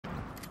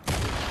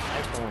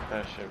done with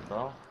that shit,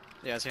 bro.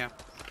 Yeah, it's him.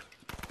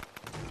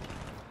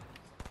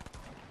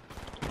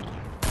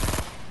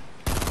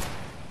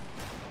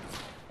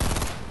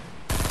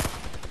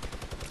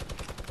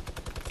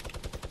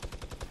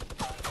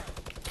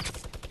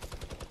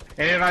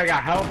 Anybody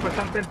got help or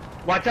something?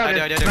 Watch out, I do.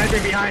 there's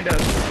sniping behind us.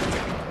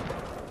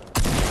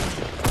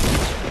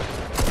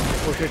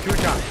 Oh shit, two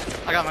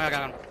shots. I got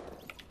him.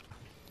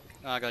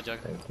 Oh, I got a jug.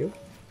 Thank you.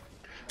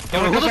 Yo,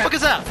 who the fuck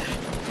is that?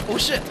 Oh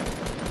shit!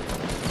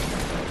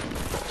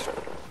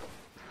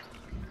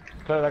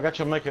 Cuz, I got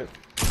you, make it.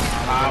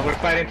 We're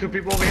fighting two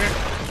people over here.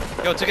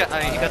 Yo, he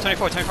got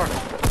 24.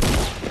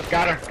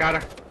 Got her.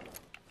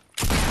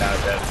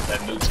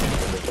 That new team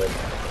from the play.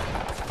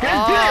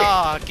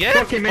 Ah, get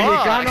Fucking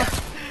Mexicano.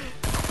 fucked.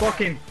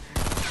 Fucking.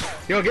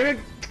 Yo, give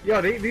me.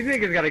 Yo, these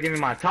niggas gotta give me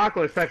my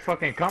taco. It's like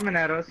fucking coming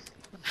at us.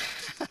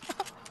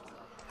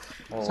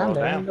 Oh,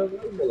 damn. Oh,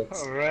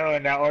 real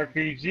in that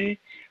RPG?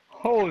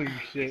 Holy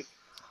shit.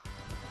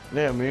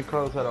 Yeah, me and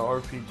Carlos had an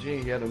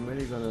RPG. He had a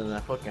minigun and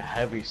that fucking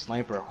heavy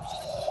sniper.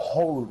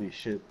 Holy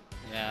shit.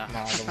 Yeah.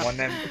 Nah, the one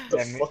that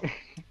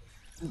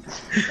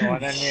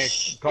me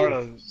and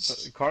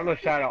Carlos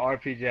shot an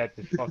RPG at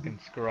this fucking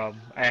scrub.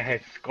 At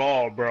his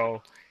skull,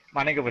 bro.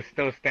 My nigga was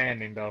still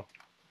standing though.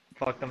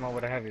 Fucked him up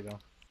with a heavy though.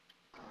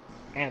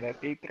 Man,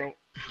 that deep throat.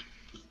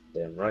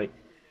 Damn right.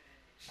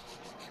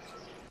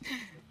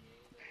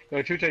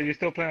 Yo, Chucha, you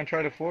still playing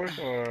Uncharted 4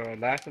 or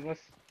Last of Us?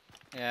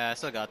 Yeah, I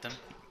still got them.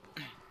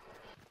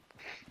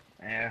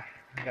 Yeah,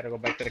 I gotta go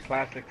back to the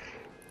classics.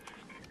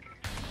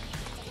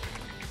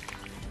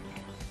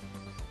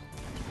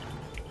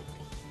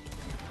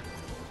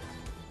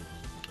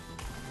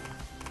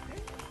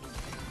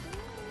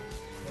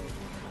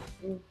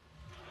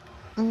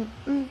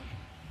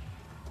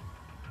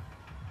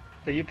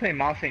 So you play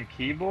mouse and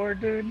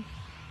keyboard, dude?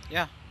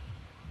 Yeah.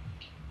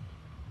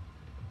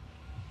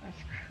 That's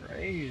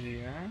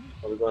crazy, man.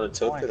 Are we going to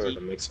Tilted or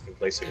the Mexican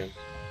place again?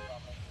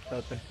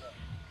 Tilted.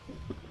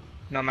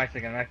 No,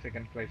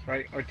 Mexican place,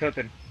 right? Or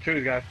Tilted.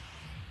 Choose, guys.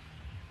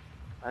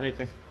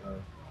 Anything.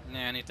 Yeah,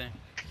 anything.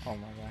 Oh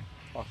my god.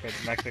 Fuck it,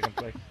 Mexican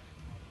place.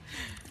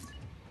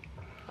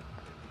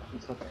 I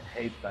fucking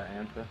hate that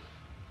answer.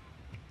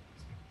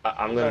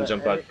 I'm gonna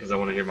jump out because I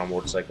want to hear my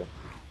motorcycle.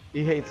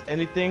 He hates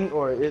anything,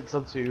 or it's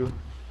up to you.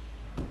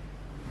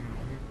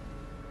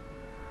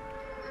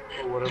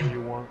 Or whatever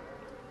you want.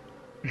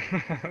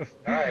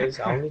 Guys,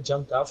 I only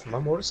jumped out from my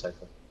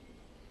motorcycle.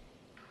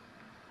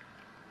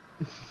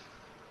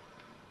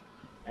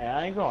 Hey,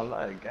 I ain't gonna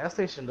lie, the gas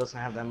station doesn't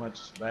have that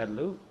much bad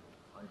loot.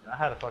 Like, I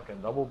had a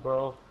fucking double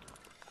barrel.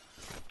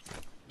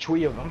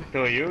 3 of them.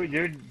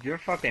 Dude, you're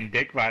fucking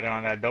dick riding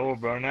on that double,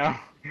 bro, now.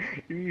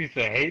 You used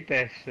to hate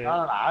that shit.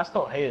 No, I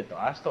still hate it though.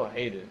 I still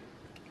hate it.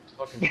 It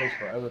fucking takes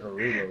forever to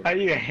reload. How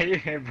you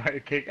hate it, but you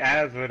kick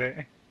ass with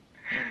it?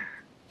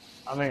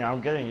 I mean, I'm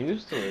getting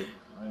used to it.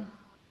 Like,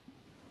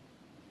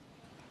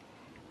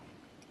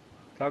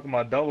 Talking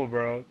about double,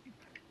 bro.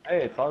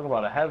 hey, talk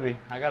about a heavy.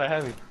 I got a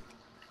heavy.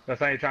 That's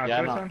how you trying to Yeah,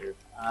 switch I know. on?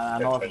 I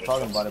know what you're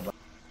talking about it, but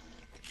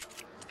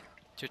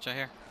Chucha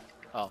here.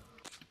 Oh,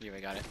 you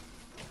already got it.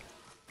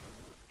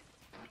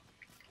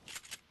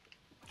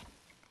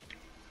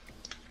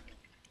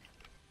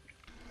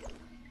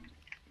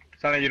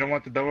 Sonny, you don't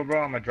want the double,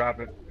 bro? I'm gonna drop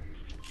it.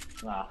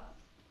 nah.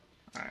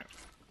 Alright.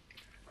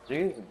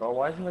 Jeez, bro,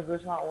 why isn't the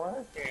glitch not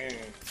working?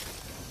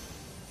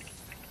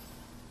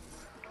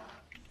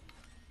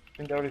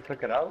 Think they already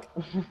took it out?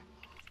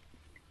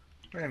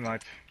 Pretty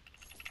much.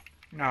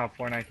 You know how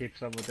Fortnite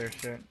keeps up with their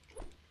shit.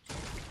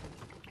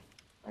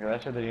 Like,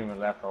 that shit didn't even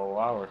last a whole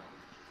hour.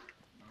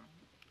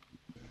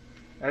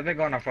 That's been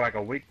going on for like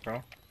a week,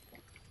 bro.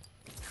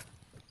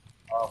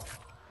 Oh.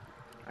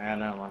 I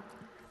know, man.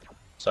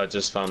 So I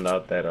just found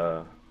out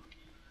that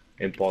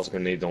impulse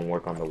grenades don't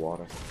work on the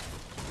water.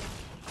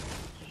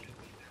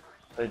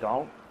 They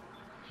don't?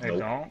 They Nope.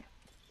 don't?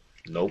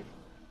 Nope.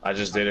 I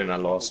just did it and I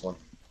lost one.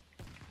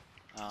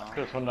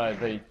 Because when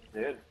they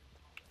did.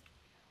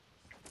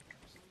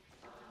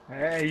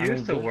 Hey, it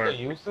used to work.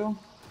 They used to?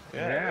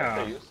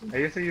 Yeah. They used to. I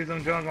used to use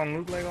them Jones on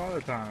loot like all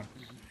the time.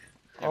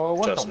 Oh,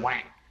 what Trust the me.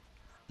 whack?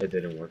 It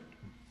didn't work.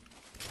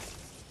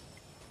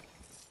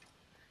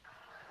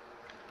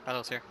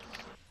 Hello's here.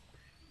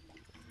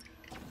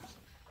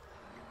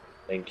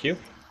 Thank you.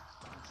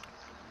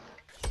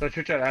 So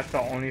Chucha, that's the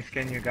only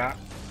skin you got?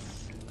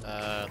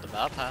 The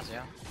battle pass,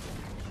 yeah.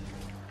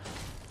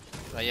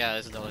 But yeah,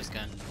 this is the only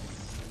skin.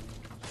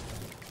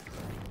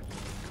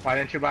 Why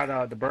didn't you buy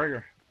the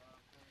burger?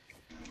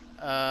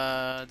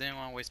 Didn't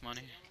want to waste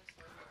money.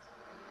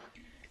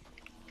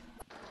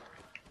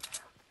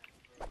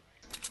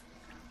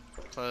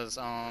 Cause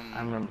I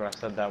remember I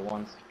said that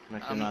once.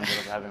 Next thing I ended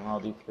up having all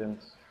these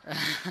skins.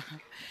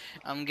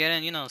 I'm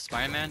getting, you know,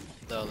 Spider-Man,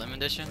 the limited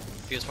edition,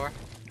 PS4.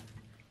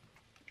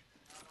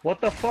 What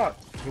the fuck?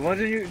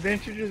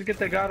 Didn't you just get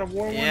the God of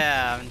War one?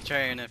 Yeah, I'm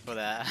trading it for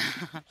that.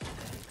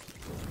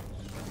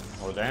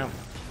 Oh, damn.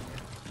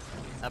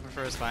 I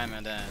prefer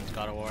Spider-Man than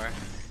God of War.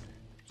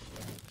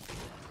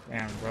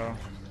 Damn, bro.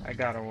 I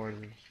God of War.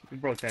 You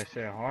broke that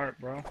shit hard,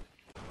 bro.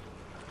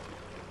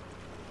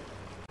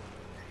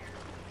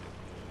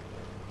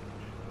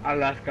 I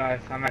left,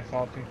 guys. I'm at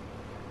salty.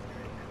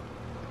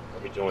 I'll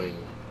be joining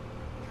you.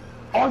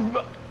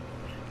 Oh,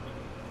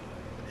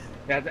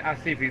 Yeah, I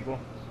see people.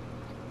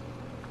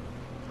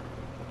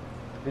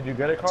 did you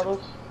get it,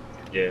 Carlos?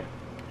 Yeah.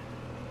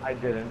 I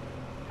didn't.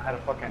 I had a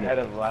fucking Yeah. head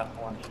of the last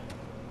one.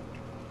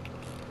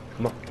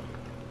 Come on.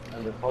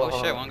 And the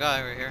Oh shit, one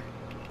guy over here.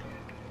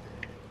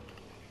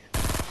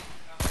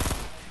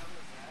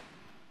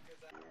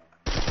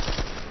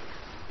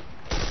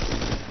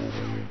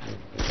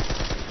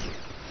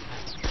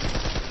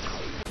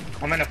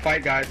 I'm in a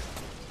fight, guys.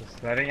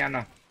 Just letting y'all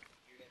know.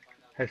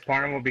 His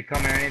partner will be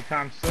coming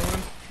anytime soon.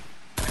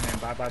 And then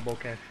bye bye,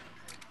 Bokesh.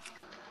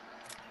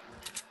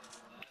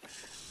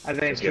 I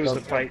think choose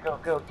the fight. Kill.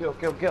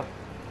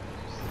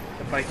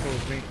 The fight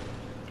chose me.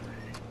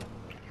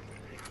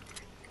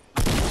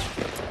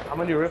 How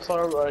many riffs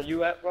are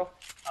you at, bro?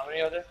 How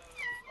many are there?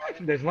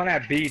 There's one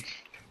at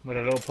beach where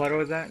the little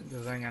puddle is at.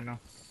 Just letting y'all know.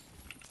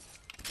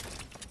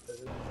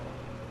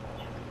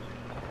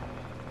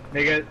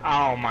 Niggas,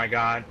 oh my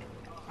god.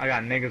 I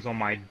got niggas on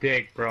my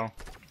dick, bro.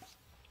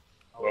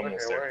 We're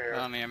almost there. We're here.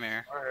 I'm here, I'm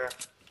here. We're here.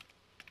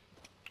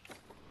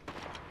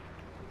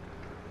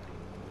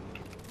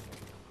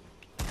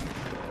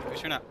 Who's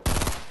shooting up?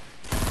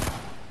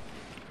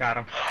 Got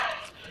him.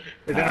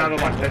 There's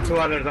another one. There's two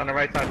others on the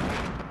right side.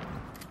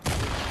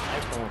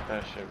 I'm fun with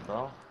that shit,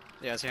 bro.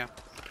 Yeah, it's him.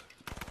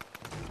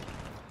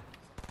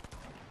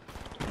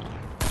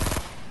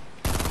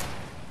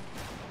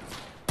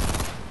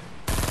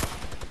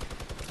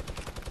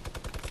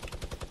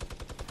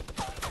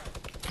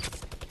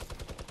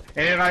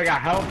 Anybody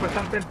got help or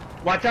something?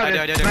 Watch out, I do.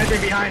 there's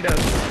sniping behind us.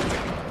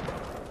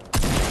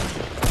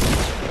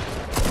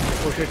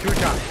 Oh shit, shoot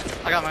shot.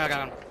 I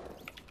got him.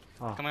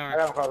 Oh. Come I over.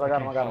 got him, Carlos. I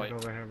got him. Wait.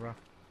 Over here, bro.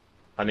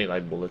 I need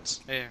like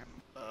bullets. Here.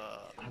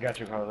 I got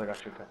you, Carlos. I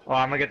got you. Oh,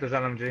 I'm gonna get this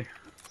LMG.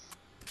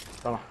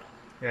 Come on.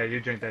 Yeah, you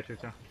drink that, shoot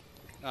shot.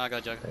 Oh, I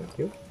got a jug. Thank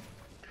you.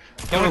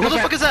 Yo, who the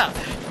fuck is that?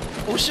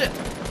 Oh shit.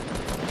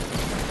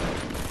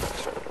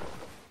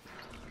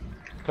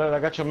 Carlos, I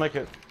got you. Make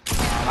it.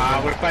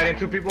 We're fighting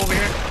two people over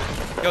here.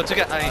 Yo, he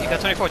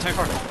got 24.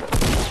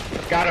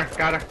 Got her.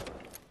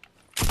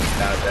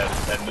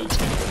 That new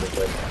skin from the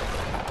play.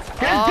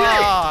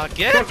 Ah,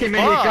 get Fucking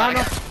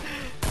Mexicano.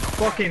 fucked.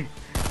 Fucking.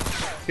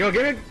 Yo,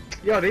 give me.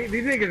 Yo, these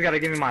niggas gotta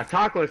give me my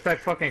taco. It's that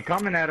fucking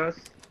coming at us.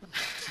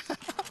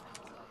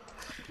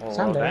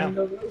 Oh, damn.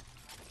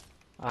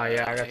 Oh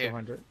yeah, I got Here.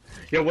 200.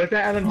 Yo, where's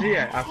that LMG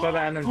at? I saw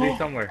that LMG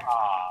somewhere.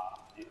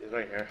 It's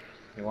right here.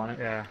 You want it?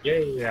 Yeah. Yeah.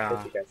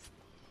 Yeah.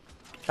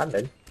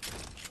 Something.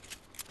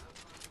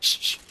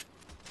 Shh.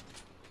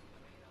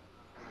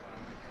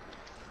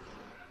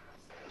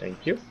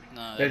 Thank you.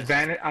 No, There's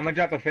bandit. I'm gonna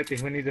drop a 50.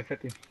 Who needs a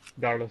 50?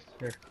 Darlos.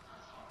 Here.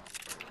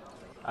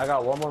 I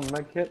got one more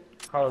med kit.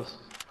 Carlos,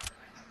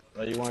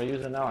 you want to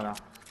use it now or no?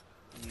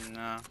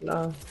 No.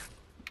 No.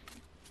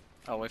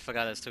 Oh, we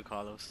forgot it's two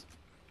Carlos.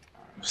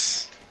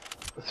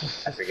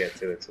 I forget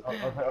too. It's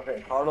okay.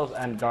 Okay. Carlos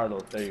and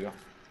Darlos. There you go.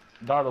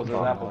 Darlos,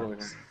 there's apples over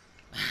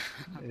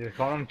here. You just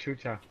call him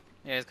Chucha.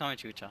 Yeah, it's coming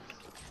Chucha.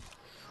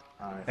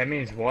 Alright. That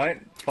means what?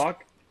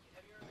 Fuck?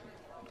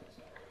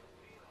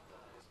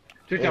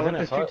 Chucha, what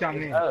does Chucha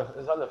mean?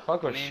 Is that the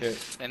fuck or shit?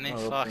 It means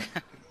Oh, fuck. okay.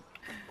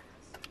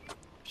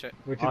 Shit.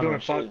 What I you don't doing, know,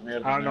 fuck? shit is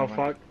weird, I don't know,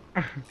 man.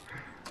 fuck.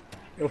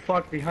 Yo,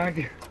 fuck behind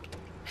you.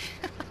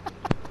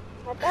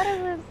 I thought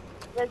it was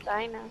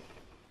vagina.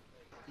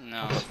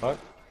 No. What the fuck?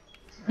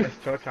 It's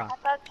Chucha. I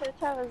thought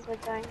Chucha was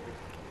vagina.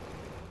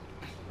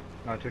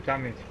 No,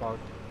 Chucha means fuck.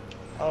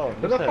 Oh,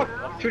 Where the fuck?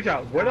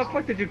 Chucha, where the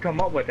fuck did you come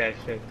up with that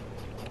shit?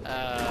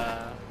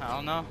 I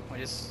don't know. We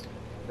just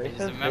They just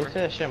said remember.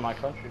 shit in my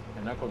country,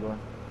 in Ecuador.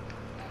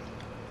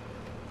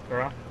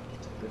 Bro?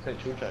 They say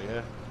chucha,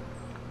 yeah.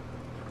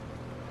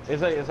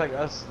 It's like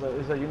us,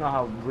 it's like, you know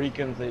how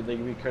Ricans, they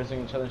be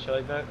cursing each other and shit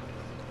like that?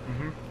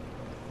 Mm-hmm.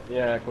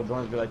 Yeah,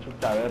 Ecuadorians be like,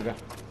 chucha verga.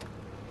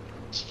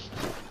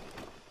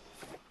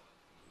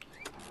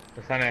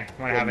 So Sunday,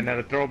 wanna have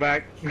another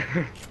throwback?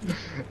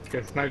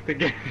 Get sniped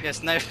again.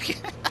 Yes, no.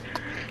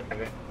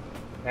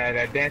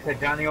 That dance that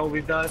Johnny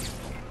always does.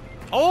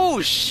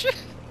 Oh shit!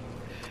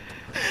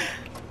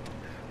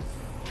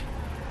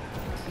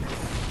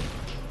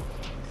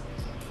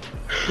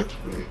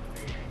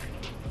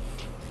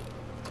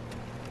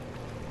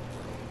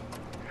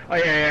 Oh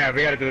yeah,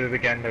 we gotta do this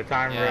again. The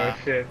time Yeah. road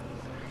shit.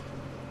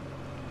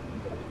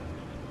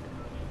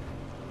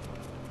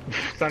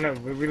 Son,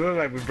 we look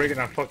like we're breaking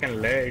our fucking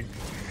legs.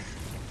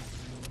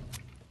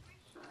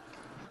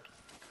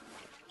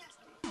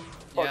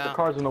 Fuck, Yeah. the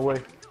car's in the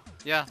way.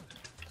 Yeah.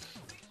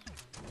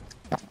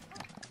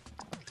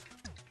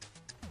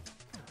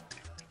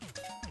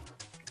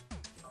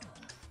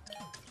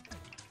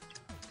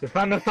 The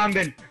son of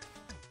something.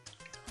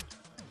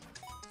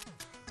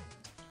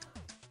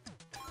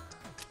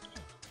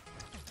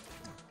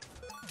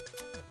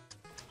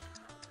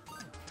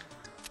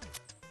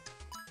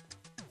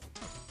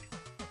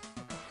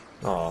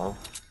 Aw.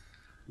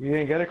 You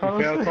didn't get it, You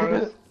Carlos? failed,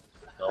 Carlos?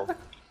 No.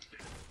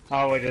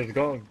 Oh, well, just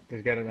go.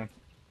 Just get it then.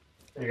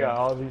 You got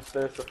all these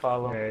stairs to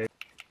follow. Yeah.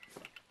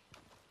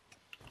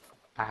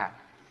 Haha.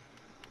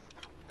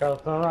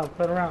 Carlos,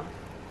 turn around.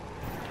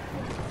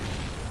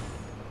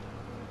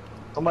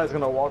 Somebody's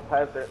gonna walk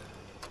past it.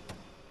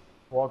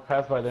 Walk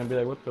past by there and be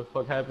like, what the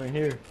fuck happened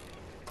here?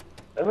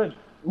 Evan,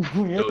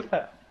 get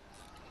that.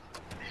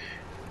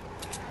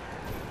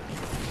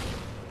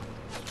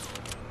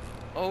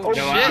 Oh, no,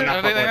 shit! I'm not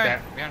Oh, fucking with behind.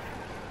 that.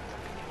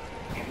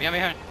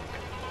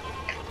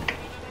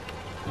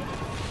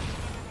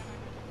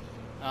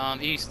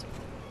 Behind. East.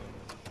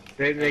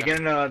 They get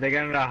in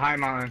the high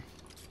mountain.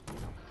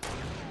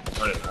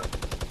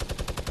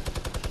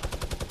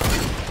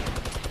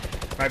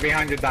 Right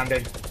behind you,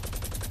 Dante.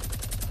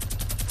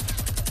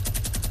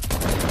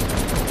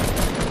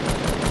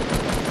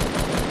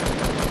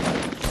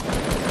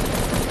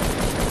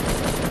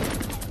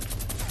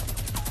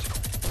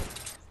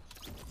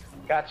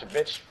 Gotcha,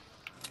 bitch.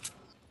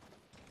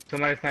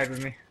 Somebody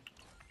sniped me.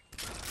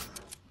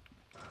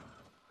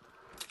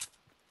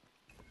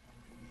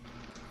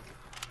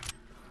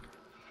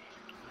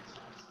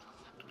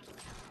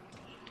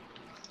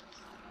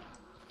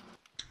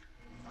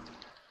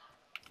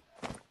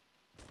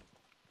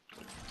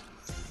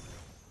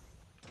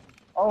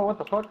 Oh, what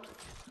the fuck?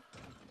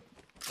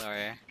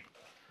 Sorry.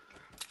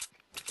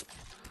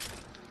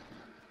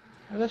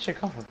 Where'd that shit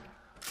come from?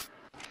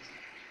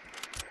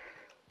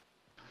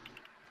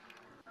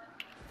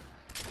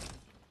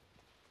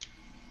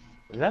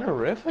 Is that a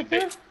rift like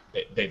there?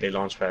 They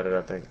launch padded,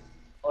 I think.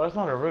 Oh, that's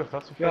not a rift,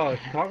 that's a Yo,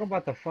 fucking... talk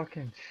about the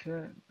fucking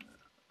shit.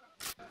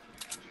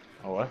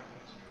 Oh, what?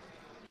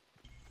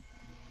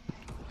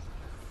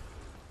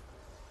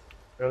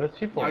 Yo, there's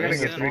people I gotta in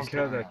get this 3 one.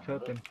 kills at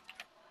Tilton.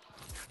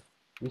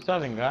 You still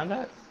haven't gotten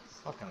that?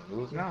 Fucking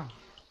loser. No.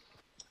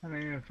 I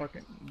ain't even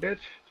fucking... Bitch,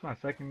 it's my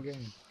second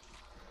game.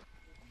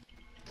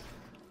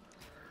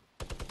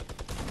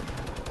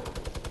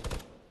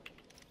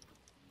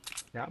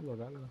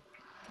 Diablo.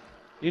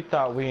 You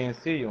thought we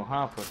didn't see you,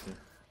 huh, pussy?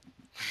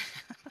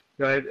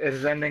 Yo,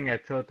 it's ending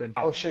at Tilton.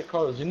 Oh shit,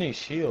 Carlos, you need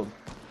shield.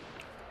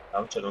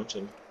 I'm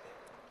chilling.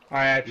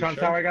 Alright, Trump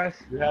sure? Tower, guys.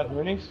 You have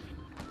minis?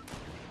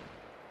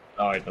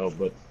 I know,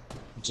 but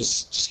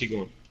just keep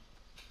going.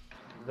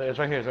 It's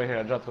right here,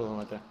 I dropped two of them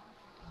right there.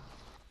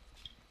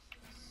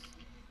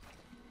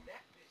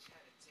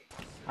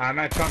 I'm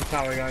at Trump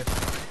Tower, guys.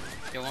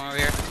 Yo, one over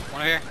here,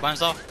 by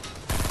himself.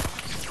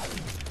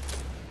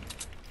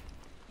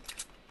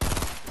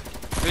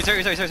 He's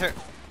hurt.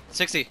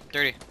 60,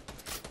 30.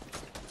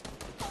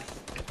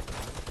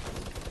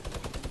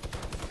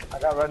 I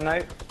got red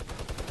knight.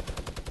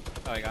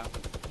 Oh, you got him.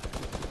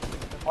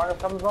 Partner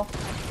coming, bro.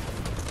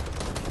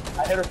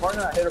 I hit her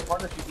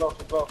partner, she's low.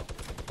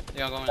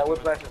 Yeah, I'm going. That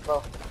whiplash is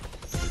low.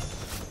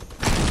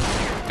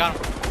 Got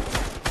him.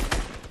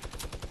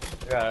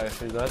 Yeah,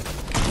 she's dead.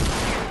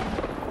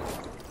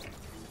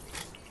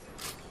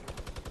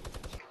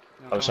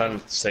 I was trying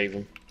to save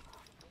him.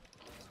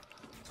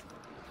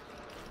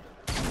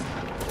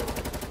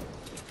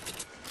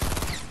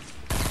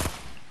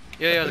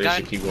 Yeah, the But guy. they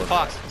should keep going.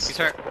 Fox, he's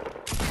hurt.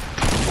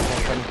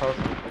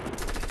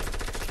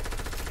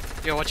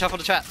 Yo, watch out for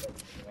the trap.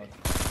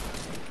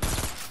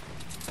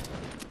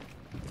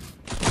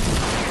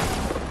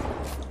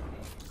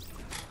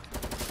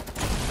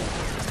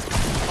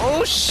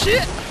 Oh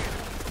shit!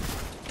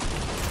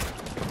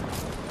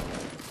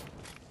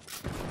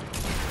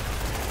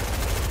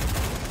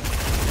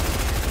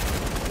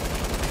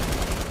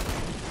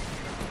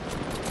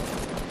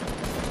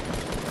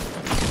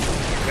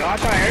 Yo, I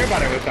thought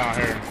everybody was down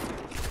here.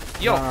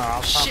 Yo,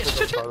 I'll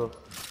shit. Carlos.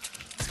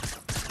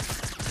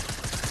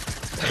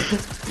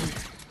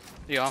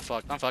 Yo, I'm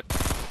fucked.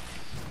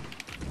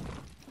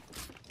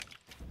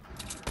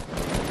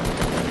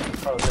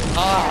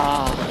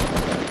 Ah.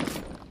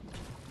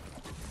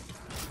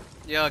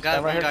 Yo,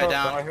 got one guy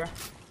down. Right here.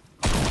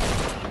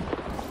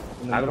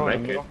 In I the don't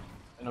middle, make it.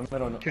 in the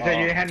middle. You said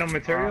you had no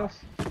materials?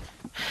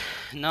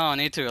 No, I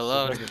need to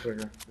reload.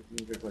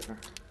 Quicker.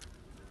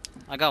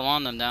 I got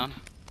one of them down.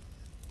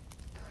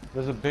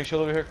 There's a big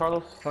shield over here,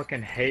 Carlos.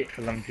 Fucking hate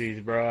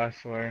LMGs, bro, I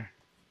swear.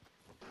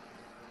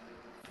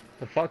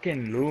 The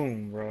fucking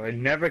loom, bro. It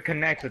never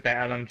connects with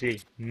that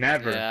LMG.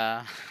 Never.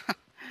 Yeah.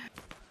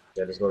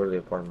 Yeah, let's go to the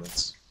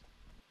apartments.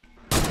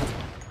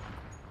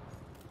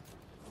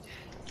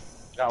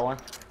 Got one.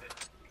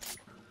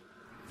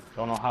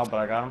 Don't know how, but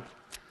I got him.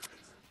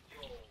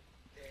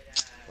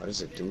 Why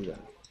does it do that?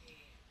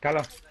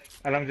 Carlo,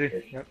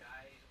 LMG. Yep.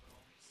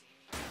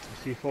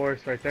 C4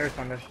 is right there,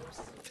 Sunday.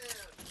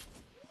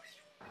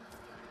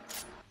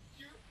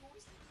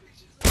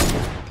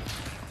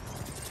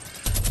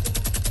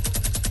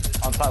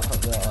 On top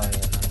of the.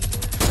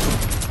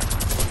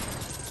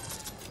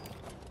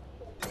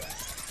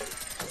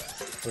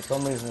 For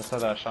some reason, it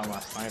said I shot my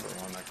sniper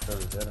when I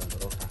clearly didn't,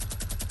 but okay.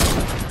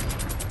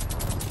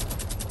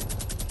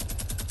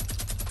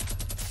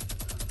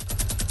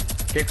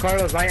 Get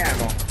Carlos light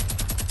ammo.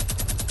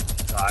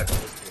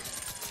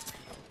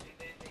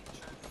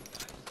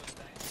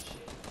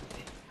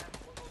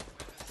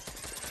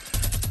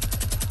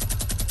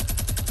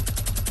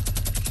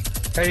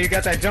 Hey, you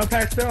got that jump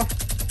pad still?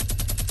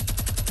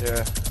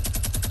 Yeah.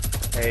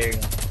 There you go.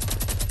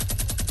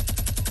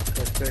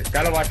 That's it.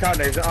 Gotta watch out,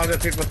 there's other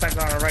people sniping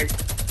on the right.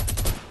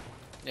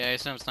 Yeah, I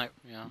saw him snipe.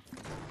 Yeah.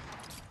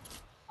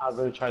 I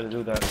really tried to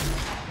do that.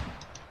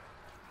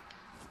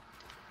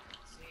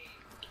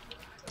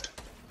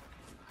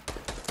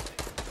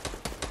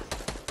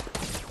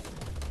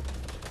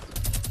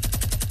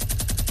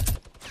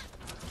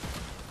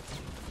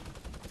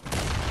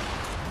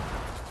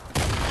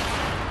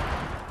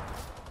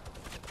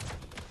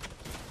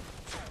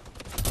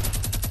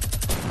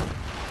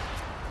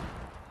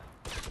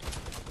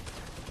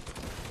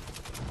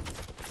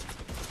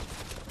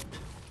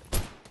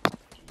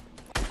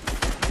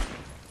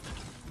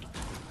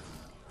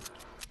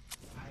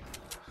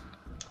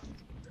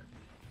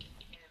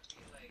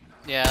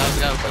 Yeah, that was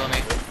the guy who killed me.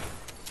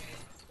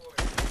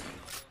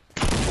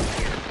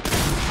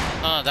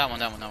 Oh, that one,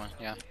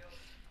 yeah.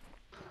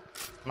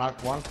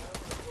 Knock one.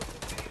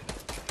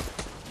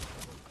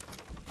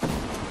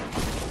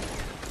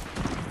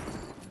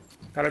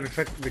 Gotta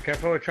be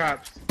careful with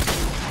traps. I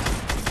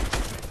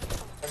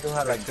do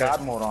have like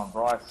God mode on,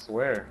 bro. I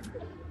swear.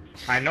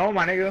 I know,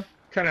 my nigga.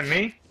 Telling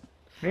me?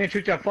 Me and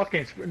shoot your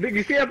fucking.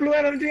 You see that blue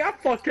LMG? I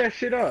fucked that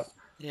shit up.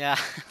 Yeah.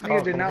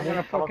 Nigga did not want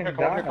to fucking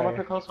die. Come up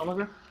here, close. Come up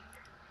here.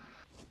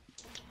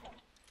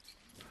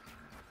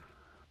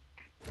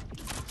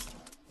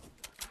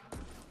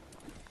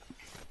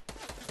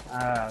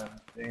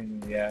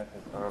 Yeah,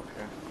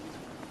 okay.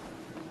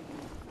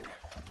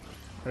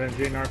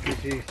 LMG and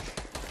RPG.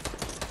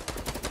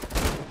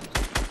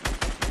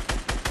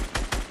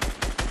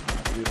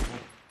 Beautiful.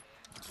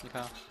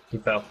 Okay. He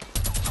fell.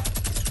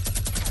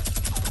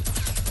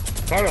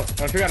 Carlos,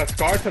 don't you got a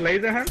scar to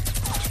laser him?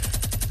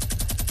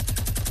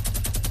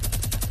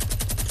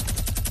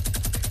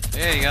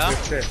 There you go.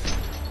 Good shit.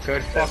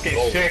 Good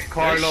fucking shit,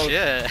 Carlos.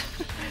 Good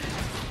shit.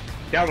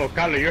 Diablo,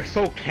 Carlos, you're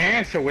so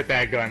cancer with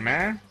that gun,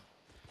 man.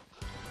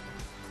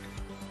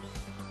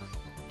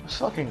 Let's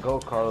fucking go,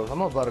 Carlos.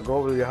 I'm about to go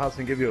over to your house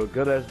and give you a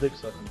good ass dick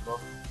sucking, bro.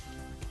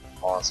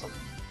 Awesome.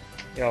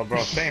 Yo,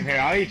 bro, same here.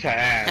 I'll eat your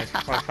ass.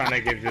 My son that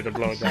gives you the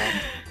blowjob.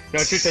 Yo,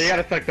 Chucha, you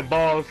gotta suck the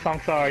balls.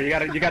 I'm sorry.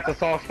 You got the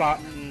soft spot.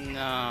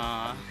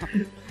 Nah.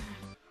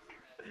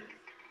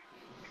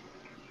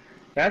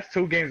 That's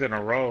 2 games in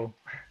a row.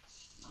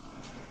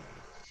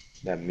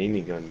 That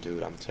minigun,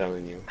 dude, I'm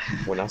telling you.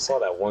 When I saw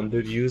that one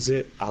dude use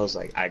it, I was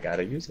like, I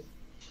gotta use it.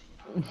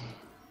 I'm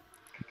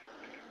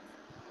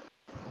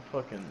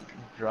fucking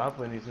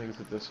dropping these niggas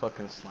with this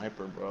fucking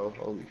sniper, bro.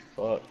 Holy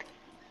fuck.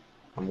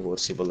 I'm gonna go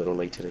to sleep a little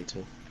late today,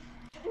 too.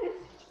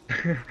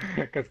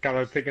 Cause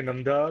Carlos taking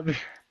them dubs.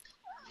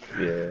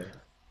 Yeah.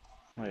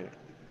 Wait,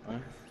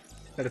 what?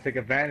 Gotta take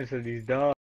advantage of these dubs.